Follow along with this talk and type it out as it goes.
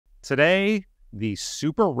Today, the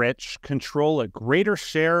super rich control a greater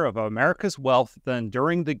share of America's wealth than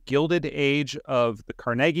during the Gilded Age of the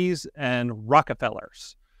Carnegies and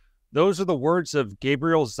Rockefellers. Those are the words of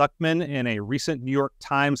Gabriel Zucman in a recent New York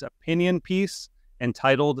Times opinion piece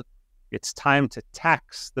entitled, "It's Time to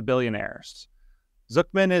Tax the Billionaires."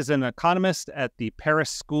 Zucman is an economist at the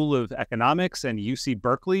Paris School of Economics and UC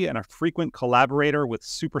Berkeley and a frequent collaborator with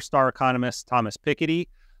superstar economist Thomas Piketty,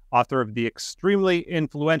 author of the extremely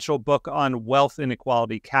influential book on wealth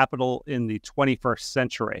inequality capital in the 21st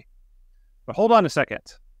century. But hold on a second.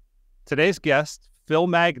 Today's guest, Phil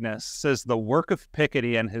Magness, says the work of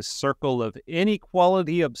Piketty and his circle of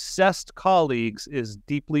inequality-obsessed colleagues is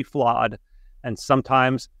deeply flawed and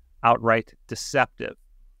sometimes outright deceptive.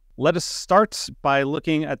 Let us start by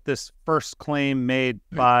looking at this first claim made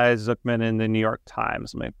by Zucman in the New York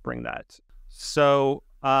Times. Let me bring that. So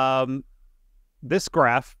this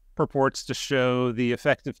graph purports to show the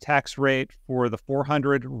effective tax rate for the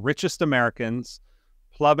 400 richest Americans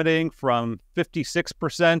plummeting from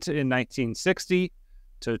 56% in 1960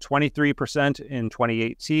 to 23% in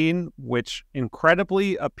 2018, which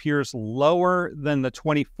incredibly appears lower than the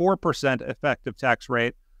 24% effective tax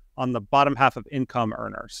rate on the bottom half of income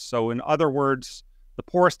earners. So in other words, the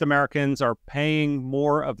poorest Americans are paying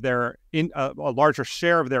more of a larger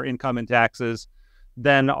share of their income in taxes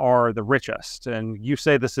than are the richest. And you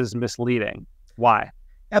say this is misleading. Why?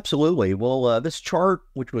 Absolutely. Well, this chart,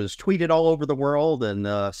 which was tweeted all over the world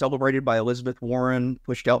and celebrated by Elizabeth Warren,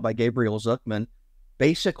 pushed out by Gabriel Zucman,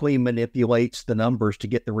 basically manipulates the numbers to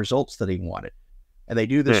get the results that he wanted. And they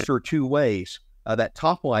do this through two ways. That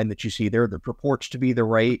top line that you see there that purports to be the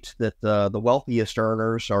rate that the wealthiest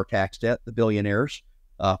earners are taxed at, the billionaires,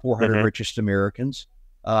 400 richest Americans.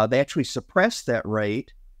 They actually suppress that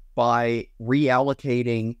rate by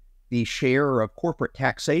reallocating the share of corporate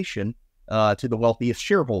taxation to the wealthiest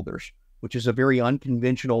shareholders, which is a very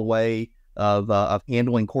unconventional way of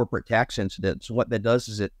handling corporate tax incidents. What that does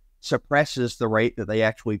is it suppresses the rate that they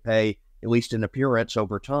actually pay, at least in appearance,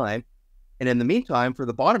 over time. And in the meantime, for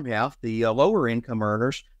the bottom half, the lower income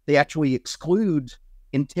earners, they actually exclude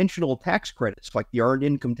intentional tax credits like the earned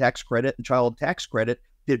income tax credit and child tax credit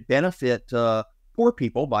that benefit poor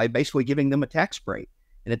people by basically giving them a tax break.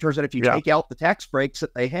 And it turns out if you take out the tax breaks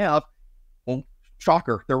that they have, well,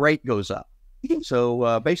 shocker, their rate goes up.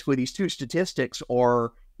 So basically these two statistics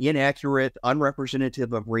are inaccurate,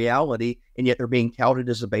 unrepresentative of reality, and yet they're being touted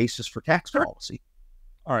as a basis for tax policy.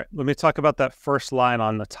 All right, let me talk about that first line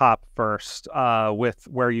on the top first, with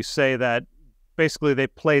where you say that basically they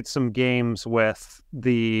played some games with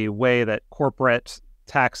the way that corporate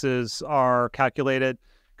taxes are calculated.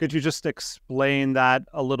 Could you just explain that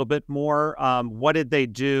a little bit more? What did they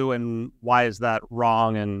do and why is that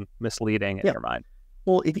wrong and misleading in your mind?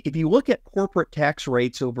 Well, if you look at corporate tax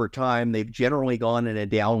rates over time, they've generally gone in a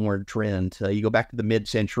downward trend. You go back to the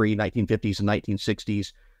mid-century, 1950s and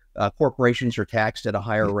 1960s, corporations are taxed at a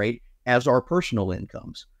higher rate, as are personal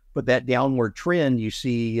incomes. But that downward trend, you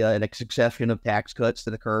see a succession of tax cuts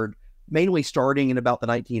that occurred mainly starting in about the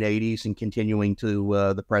 1980s and continuing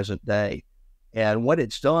to the present day. And what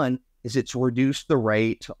it's done is it's reduced the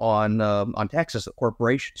rate on taxes that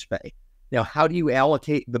corporations pay. Now, how do you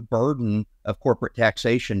allocate the burden of corporate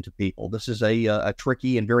taxation to people? This is a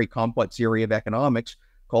tricky and very complex area of economics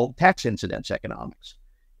called tax incidence economics.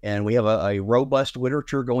 And we have a robust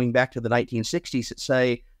literature going back to the 1960s that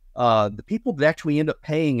say the people that actually end up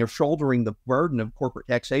paying or shouldering the burden of corporate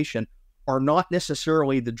taxation are not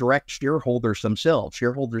necessarily the direct shareholders themselves.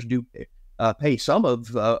 Shareholders do pay some of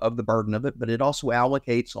the burden of it, but it also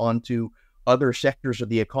allocates onto other sectors of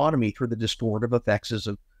the economy through the distortive effects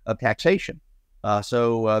of taxation.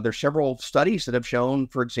 So there's several studies that have shown,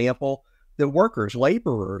 for example, that workers,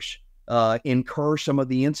 laborers, incur some of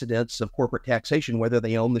the incidents of corporate taxation, whether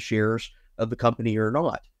they own the shares of the company or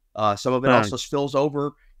not. Some of it also spills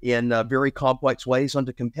over in very complex ways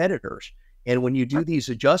onto competitors. And when you do these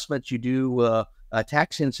adjustments, you do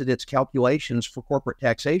tax incidence calculations for corporate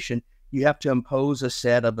taxation, you have to impose a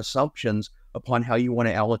set of assumptions upon how you want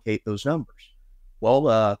to allocate those numbers.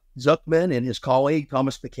 Well, Zucman and his colleague,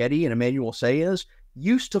 Thomas Piketty and Emmanuel Saez,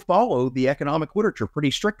 used to follow the economic literature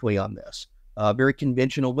pretty strictly on this. Very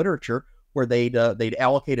conventional literature where they'd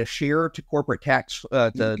allocate a share to corporate tax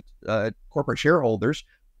to corporate shareholders,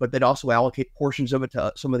 but they'd also allocate portions of it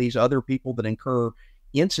to some of these other people that incur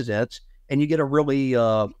incidents, and you get a really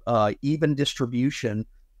even distribution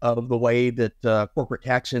of the way that corporate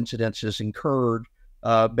tax incidents is incurred,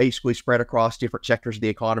 basically spread across different sectors of the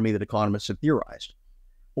economy that economists have theorized.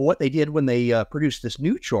 Well, what they did when they produced this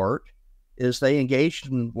new chart is they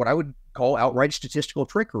engaged in what I would call outright statistical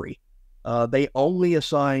trickery. they only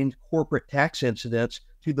assigned corporate tax incidents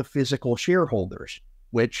to the physical shareholders,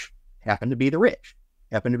 which happen to be the rich,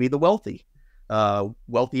 happen to be the wealthy.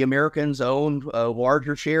 Wealthy Americans owned a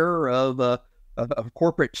larger share of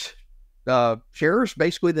corporate shares,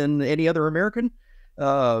 basically, than any other American.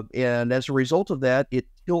 And as a result of that, it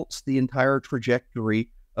tilts the entire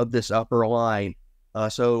trajectory of this upper line.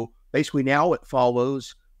 So basically now it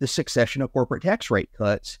follows the succession of corporate tax rate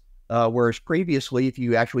cuts, whereas previously, if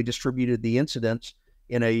you actually distributed the incidents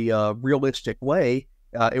in a realistic way,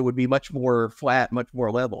 it would be much more flat, much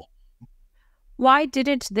more level. Why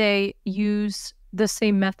didn't they use the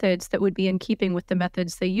same methods that would be in keeping with the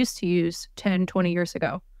methods they used to use 10, 20 years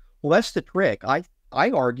ago? Well, that's the trick. I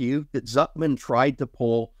argue that Zucman tried to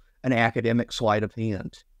pull an academic sleight of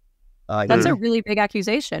hand. That's a really big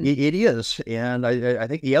accusation. It is, and I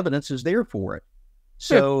think the evidence is there for it.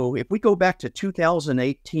 So if we go back to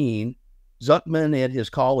 2018, Zucman and his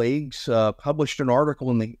colleagues published an article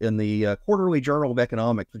in the Quarterly Journal of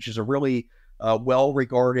Economics, which is a really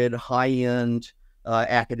well-regarded, high-end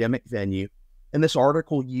academic venue. And this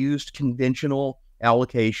article used conventional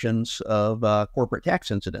allocations of corporate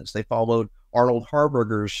tax incidents. They followed Arnold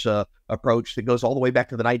Harberger's approach that goes all the way back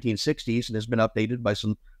to the 1960s and has been updated by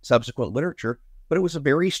some subsequent literature. But it was a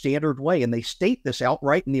very standard way. And they state this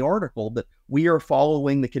outright in the article, that we are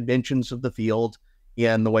following the conventions of the field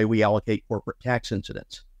in the way we allocate corporate tax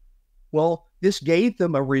incidents. Well, this gave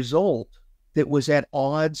them a result that was at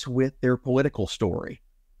odds with their political story.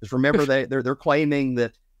 Because remember, they're claiming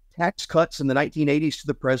that tax cuts in the 1980s to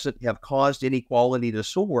the present have caused inequality to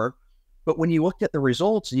soar. But when you looked at the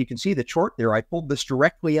results, and you can see the chart there, I pulled this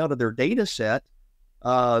directly out of their data set,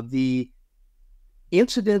 the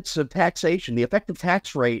incidence of taxation, the effective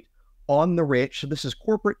tax rate on the rich, so this is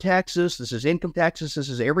corporate taxes, this is income taxes, this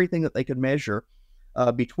is everything that they could measure,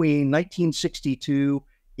 between 1962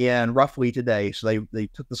 and roughly today. So they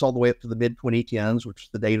took this all the way up to the mid-2010s, which is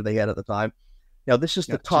the data they had at the time. Now, this is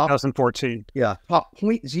the top 2014. Yeah, top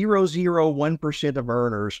 0.001% of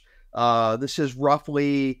earners. This is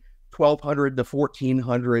roughly 1,200 to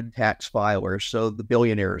 1,400 tax filers. So the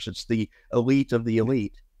billionaires, it's the elite of the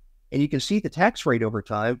elite. And you can see the tax rate over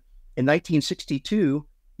time. In 1962,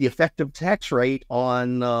 the effective tax rate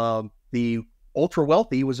on the ultra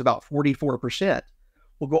wealthy was about 44%.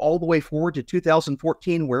 We'll go all the way forward to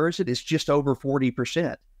 2014. Where is it? It's just over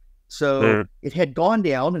 40%. So it had gone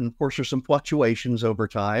down, and of course, there's some fluctuations over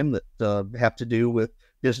time that have to do with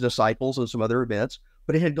business cycles and some other events,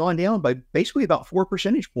 but it had gone down by basically about 4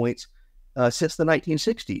 percentage points since the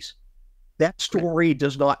 1960s. That story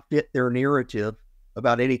does not fit their narrative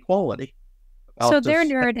about inequality. So their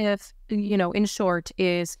narrative, in short,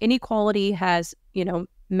 is inequality has,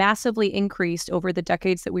 massively increased over the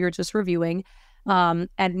decades that we were just reviewing.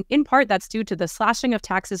 And in part, that's due to the slashing of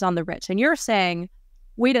taxes on the rich. And you're saying,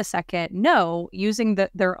 wait a second, no, using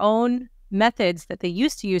their own methods that they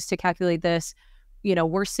used to use to calculate this,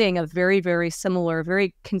 we're seeing a very, very similar,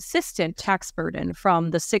 very consistent tax burden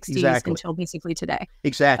from the 60s until basically today.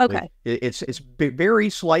 Exactly. Okay. It's very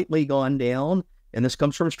slightly gone down, and this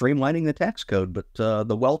comes from streamlining the tax code, but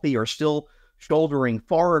the wealthy are still shouldering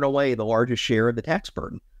far and away the largest share of the tax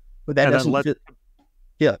burden. But that doesn't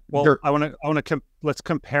yeah. Well, let's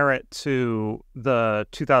compare it to the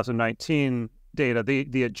 2019 data,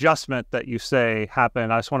 the adjustment that you say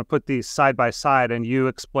happened. I just want to put these side by side, and you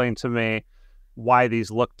explain to me why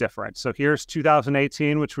these look different. So here's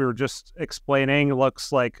 2018, which we were just explaining.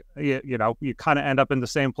 Looks like you kind of end up in the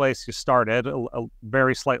same place you started, a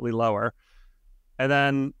very slightly lower, and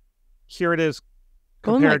then here it is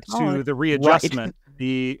compared to the readjustment. Right.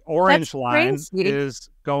 The orange line is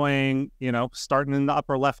going, starting in the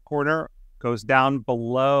upper left corner, goes down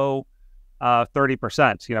below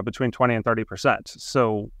 30%, between 20 and 30%.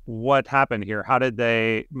 So what happened here? How did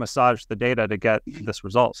they massage the data to get this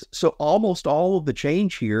result? So almost all of the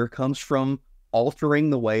change here comes from altering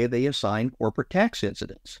the way they assign corporate tax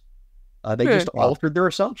incidents. They just altered their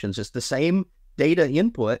assumptions. It's the same data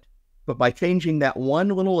input, but by changing that one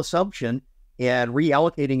little assumption and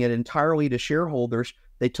reallocating it entirely to shareholders,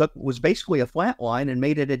 they took was basically a flat line and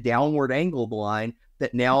made it a downward angled line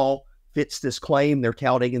that now fits this claim they're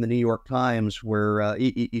touting in the New York Times, where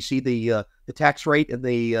you see the tax rate in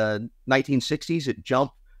the 1960s, it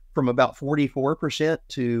jumped from about 44%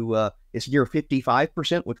 to it's near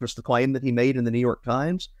 55%, which was the claim that he made in the New York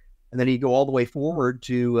Times. And then you go all the way forward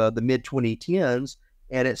to the mid-2010s,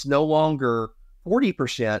 and it's no longer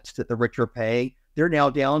 40% that the rich are paying. They're now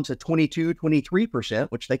down to 22, 23%,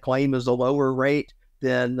 which they claim is a lower rate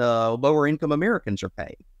than lower income Americans are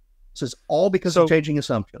paying. So it's all because of changing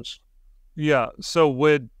assumptions. Yeah. So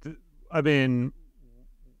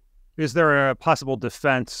Is there a possible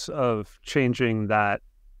defense of changing that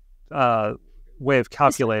way of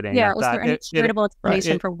calculating? Yeah, was there any charitable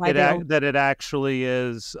explanation for why that it actually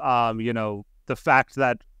is, the fact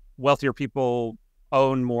that wealthier people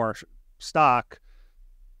own more stock?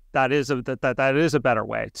 That is a better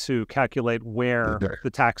way to calculate where the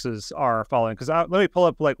taxes are falling. Because let me pull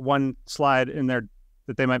up like one slide in there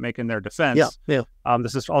that they might make in their defense. Yeah.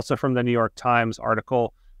 This is also from the New York Times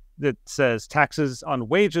article that says taxes on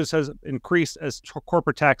wages has increased as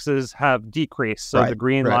corporate taxes have decreased. So the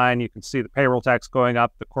green line, you can see the payroll tax going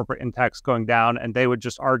up, the corporate income tax going down, and they would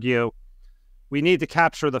just argue we need to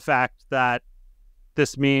capture the fact that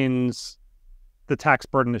this means the tax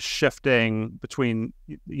burden is shifting between,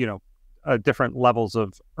 different levels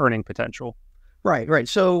of earning potential. Right.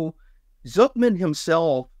 So Zucman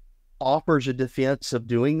himself offers a defense of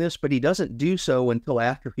doing this, but he doesn't do so until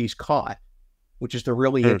after he's caught, which is the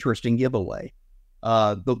really interesting giveaway.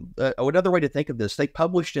 Another way to think of this, they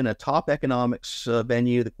published in a top economics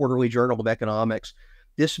venue, the Quarterly Journal of Economics.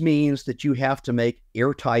 This means that you have to make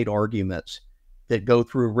airtight arguments that go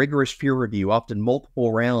through rigorous peer review, often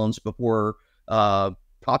multiple rounds before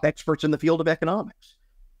top experts in the field of economics.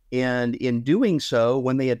 And in doing so,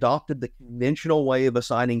 when they adopted the conventional way of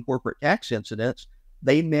assigning corporate tax incidence,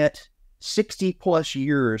 they met 60 plus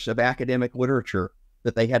years of academic literature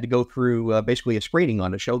that they had to go through basically a screening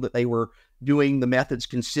on to show that they were doing the methods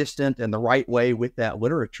consistent and the right way with that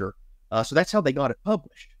literature. So that's how they got it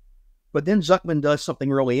published. But then Zucman does something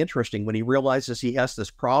really interesting when he realizes he has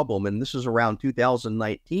this problem, and this is around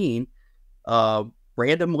 2019.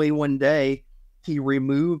 Randomly one day, he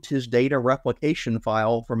removed his data replication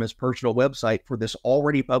file from his personal website for this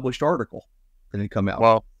already published article that had come out.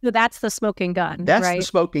 Well, so that's the smoking gun. That's right? the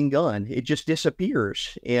smoking gun. It just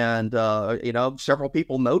disappears. And, several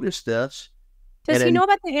people noticed this. Does he know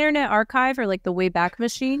about the Internet Archive or like the Wayback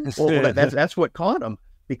Machine? Well, that's what caught him.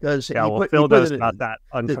 Because Phil knows about that,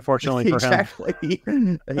 unfortunately for him. Exactly.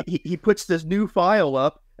 He puts this new file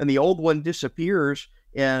up, and the old one disappears.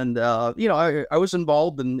 And, I was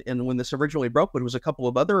involved in when this originally broke, but it was a couple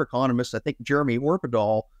of other economists, I think Jeremy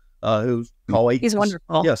Warpadal, who's colleague. He's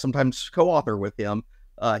wonderful. Yeah, sometimes co-author with him.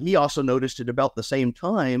 He also noticed it about the same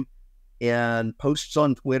time and posts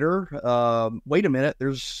on Twitter, wait a minute,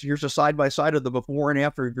 here's a side-by-side of the before and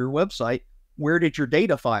after of your website. Where did your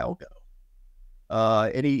data file go?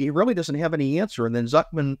 And he really doesn't have any answer. And then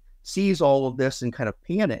Zucman sees all of this and kind of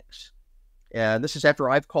panics. And this is after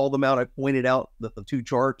I've called them out. I pointed out that the two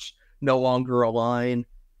charts no longer align.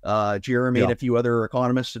 Jeremy and a few other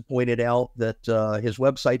economists had pointed out that his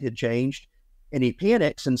website had changed. And he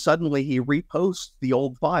panics, and suddenly he reposts the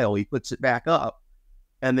old file. He puts it back up.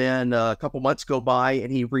 And then a couple months go by,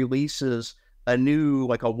 and he releases a new,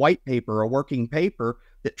 like a white paper, a working paper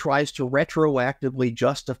that tries to retroactively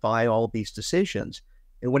justify all of these decisions.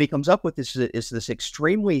 And what he comes up with is this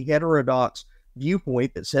extremely heterodox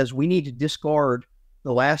viewpoint that says we need to discard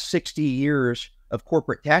the last 60 years of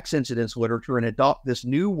corporate tax incidence literature and adopt this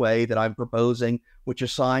new way that I'm proposing, which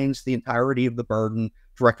assigns the entirety of the burden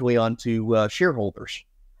directly onto shareholders.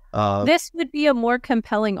 This would be a more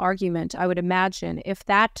compelling argument, I would imagine, if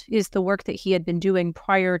that is the work that he had been doing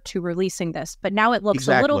prior to releasing this. But now it looks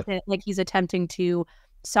a little bit like he's attempting to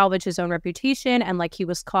salvage his own reputation, and like he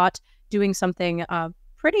was caught doing something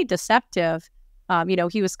pretty deceptive.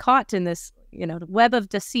 He was caught in this, web of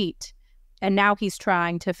deceit, and now he's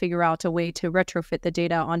trying to figure out a way to retrofit the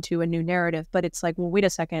data onto a new narrative. But it's like, well, wait a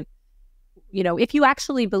second. If you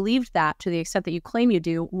actually believed that to the extent that you claim you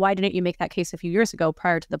do, why didn't you make that case a few years ago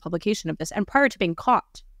prior to the publication of this and prior to being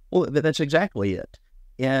caught? Well, that's exactly it.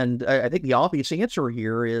 And I think the obvious answer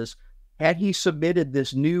here is, had he submitted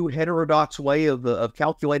this new heterodox way of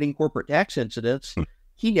calculating corporate tax incidence,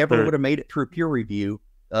 he never would have made it through peer review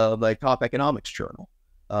of a top economics journal.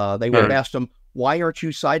 They would have asked him, why aren't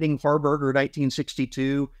you citing Harburger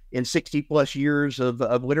 1962 in 60 plus years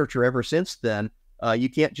of literature ever since then? You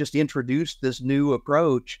can't just introduce this new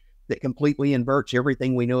approach that completely inverts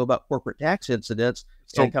everything we know about corporate tax incidence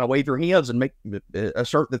and kind of wave your hands and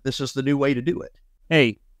assert that this is the new way to do it.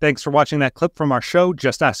 Hey, thanks for watching that clip from our show,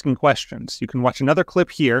 Just Asking Questions. You can watch another clip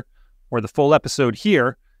here or the full episode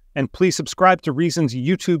here. And please subscribe to Reason's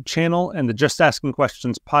YouTube channel and the Just Asking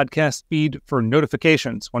Questions podcast feed for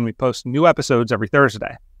notifications when we post new episodes every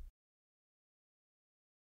Thursday.